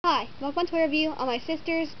Hi, welcome to a review on my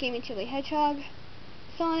sister's GamingChiliHedgehog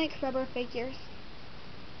Sonic rubber figures.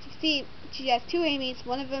 You see, she has two Amy's.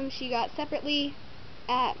 One of them she got separately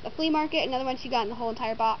at a flea market, another one she got in the whole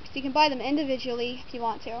entire box. You can buy them individually if you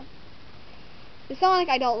want to. The Sonic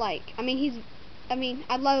I don't like. I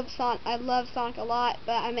love Sonic a lot,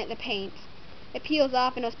 but I meant the paint. It peels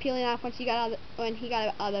off, and it was peeling off when he got out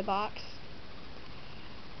of the box.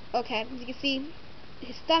 Okay, as you can see,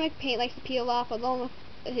 his stomach paint likes to peel off along with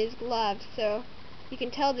his gloves, so you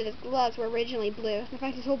can tell that his gloves were originally blue. In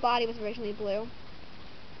fact, his whole body was originally blue.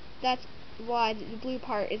 That's why the blue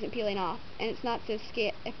part isn't peeling off, and it's not so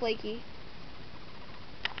flaky.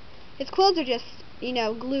 His quills are just,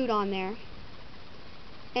 glued on there,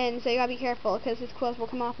 and so you gotta be careful because his quills will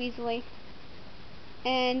come off easily.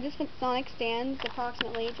 And this Sonic stands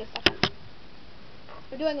approximately, just a second.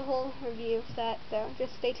 We're doing the whole review set, so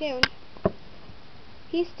just stay tuned.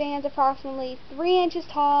 He stands approximately 3 inches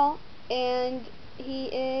tall, and he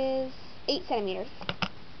is 8 centimeters.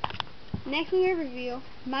 Next we will review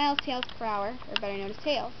Miles Tails per Hour, or better known as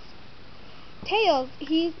Tails. Tails,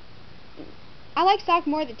 I like Sonic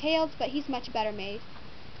more than Tails, but he's much better made.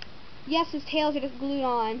 Yes, his tails are just glued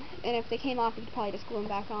on, and if they came off, you could probably just glue them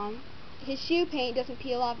back on. His shoe paint doesn't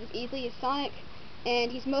peel off as easily as Sonic,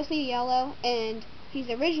 and he's mostly yellow, and he's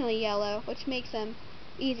originally yellow, which makes him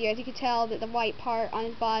easier. As you can tell that the white part on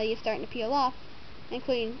his body is starting to peel off,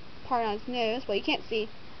 including part on his nose. Well, you can't see.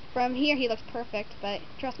 From here he looks perfect, but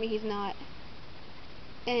trust me, he's not.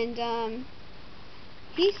 And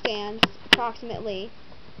he stands approximately,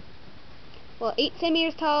 8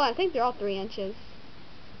 centimeters tall. I think they're all 3 inches.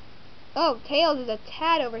 Oh, Tails is a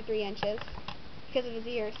tad over 3 inches because of his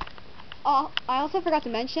ears. Oh, I also forgot to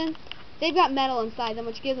mention, they've got metal inside them,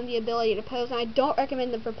 which gives them the ability to pose, and I don't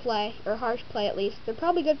recommend them for play, or harsh play at least. They're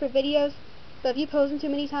probably good for videos, but if you pose them too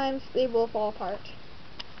many times, they will fall apart.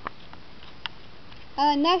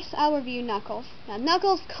 Next, I'll review Knuckles. Now,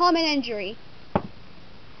 Knuckles' common injury.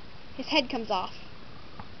 His head comes off.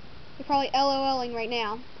 You're probably LOLing right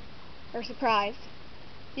now, or surprised.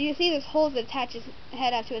 You can see there's holes that attach his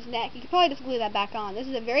head up to his neck. You can probably just glue that back on. This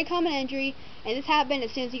is a very common injury, and this happened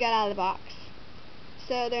as soon as he got out of the box.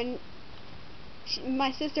 So then,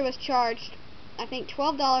 my sister was charged, I think,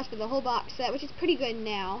 $12 for the whole box set, which is pretty good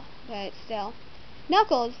now, but still.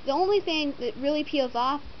 Knuckles, the only thing that really peels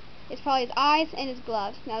off is probably his eyes and his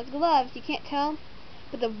gloves. Now, his gloves, you can't tell,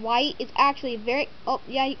 but the white is actually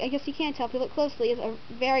I guess you can tell if you look closely, is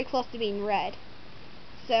very close to being red.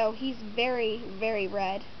 So, he's very, very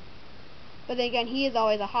red. But then again, he is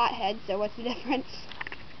always a hothead, so what's the difference?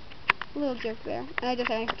 A little jerk there. And I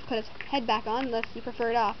have to put his head back on unless you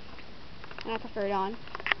prefer it off. And I prefer it on.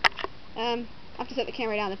 I have to set the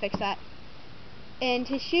camera down to fix that. And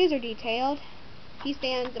his shoes are detailed. He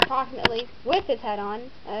stands approximately with his head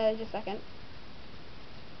on. Just a second.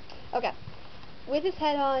 Okay. With his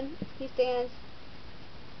head on, he stands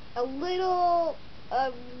a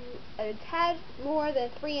tad more than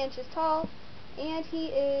 3 inches tall, and he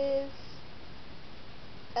is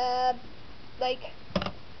like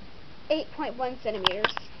 8.1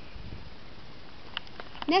 centimeters.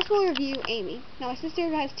 Next we'll review Amy. Now my sister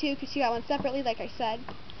has two because she got one separately, like I said.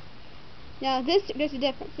 Now there's a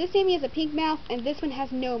difference. This Amy has a pink mouth, and this one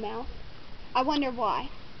has no mouth. I wonder why.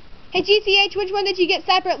 Hey GCH, which one did you get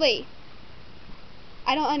separately?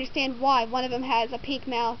 I don't understand why one of them has a pink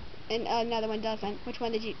mouth and another one doesn't. Which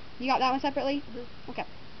one did you got that one separately? Mm-hmm. Okay.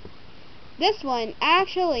 This one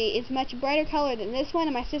actually is much brighter color than this one,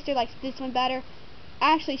 and my sister likes this one better.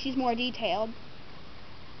 Actually, she's more detailed,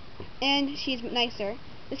 and she's nicer.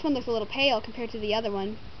 This one looks a little pale compared to the other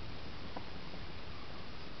one,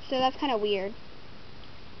 so that's kind of weird.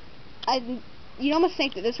 You'd almost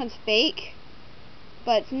think that this one's fake,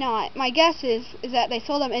 but it's not. My guess is that they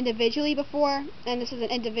sold them individually before, and this is an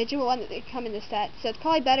individual one that they come in the set, so it's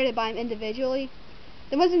probably better to buy them individually.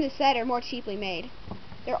 The ones in the set are more cheaply made.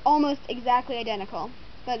 They're almost exactly identical,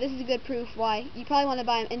 but this is a good proof why you probably want to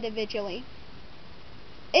buy them individually.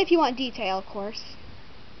 If you want detail, of course.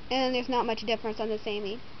 And there's not much difference on this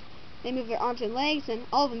Amy. They move their arms and legs, and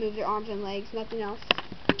all of them move their arms and legs, nothing else.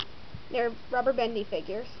 They're rubber bendy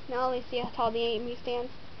figures. Now let me see how tall the Amy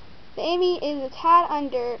stands. The Amy is a tad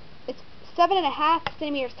under, it's 7.5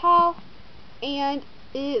 centimeters tall, and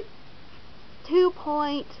it's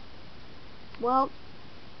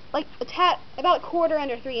about a quarter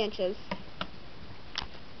under 3 inches.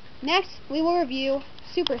 Next, we will review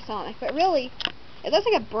Super Sonic, but really, it looks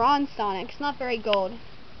like a bronze Sonic. It's not very gold.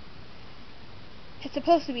 It's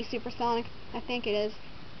supposed to be supersonic, I think it is,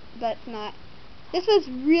 but it's not. This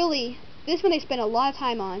one they spent a lot of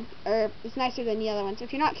time on, or it's nicer than the other one, so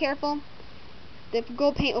if you're not careful, the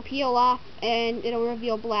gold paint will peel off and it'll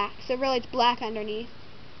reveal black. So really it's black underneath.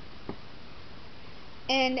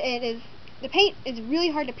 And the paint is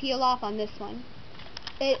really hard to peel off on this one.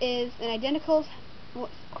 It is an identical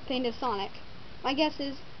thing to Sonic. My guess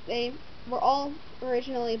is they were all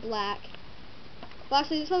originally black. Well,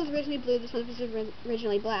 actually, this one was originally blue, this one was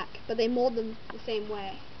originally black, but they mold them the same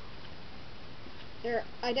way. They're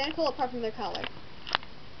identical apart from their color.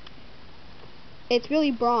 It's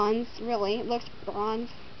really bronze, really. It looks bronze.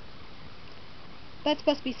 That's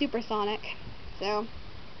supposed to be supersonic. So,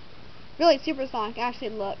 really, supersonic actually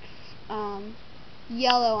looks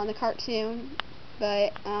yellow on the cartoon,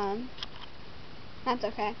 but that's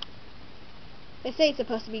okay. They say it's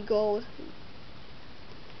supposed to be gold,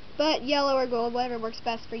 but yellow or gold, whatever works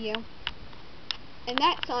best for you. And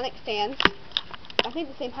that Sonic stands, I think,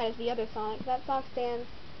 the same height as the other Sonic. That Sonic stands,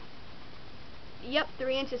 yep,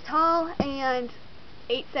 3 inches tall and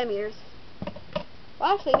 8 centimeters.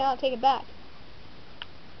 Well, actually, now I'll take it back.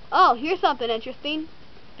 Oh, here's something interesting.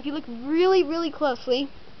 If you look really, really closely,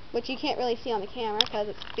 which you can't really see on the camera because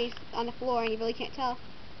it's based on the floor and you really can't tell.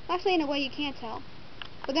 Actually, in a way, you can tell.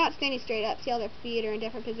 But they're not standing straight up. See how their feet are in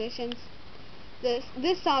different positions?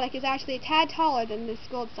 This Sonic is actually a tad taller than this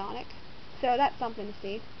gold Sonic. So that's something to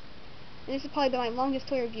see. And this has probably been my longest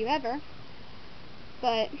toy review ever.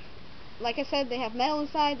 But, like I said, they have metal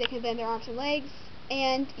inside, they can bend their arms and legs,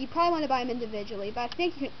 and you probably want to buy them individually. But I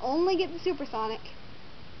think you can only get the Supersonic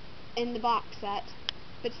in the box set.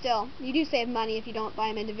 But still, you do save money if you don't buy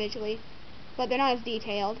them individually. But they're not as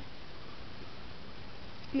detailed.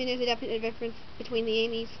 I mean, there's a definite difference between the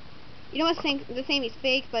Amy's. You don't want to think this Amy's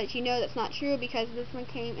fake, but you know that's not true because this one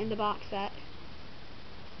came in the box set.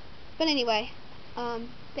 But anyway,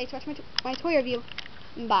 thanks for watching my toy review.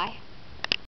 Bye.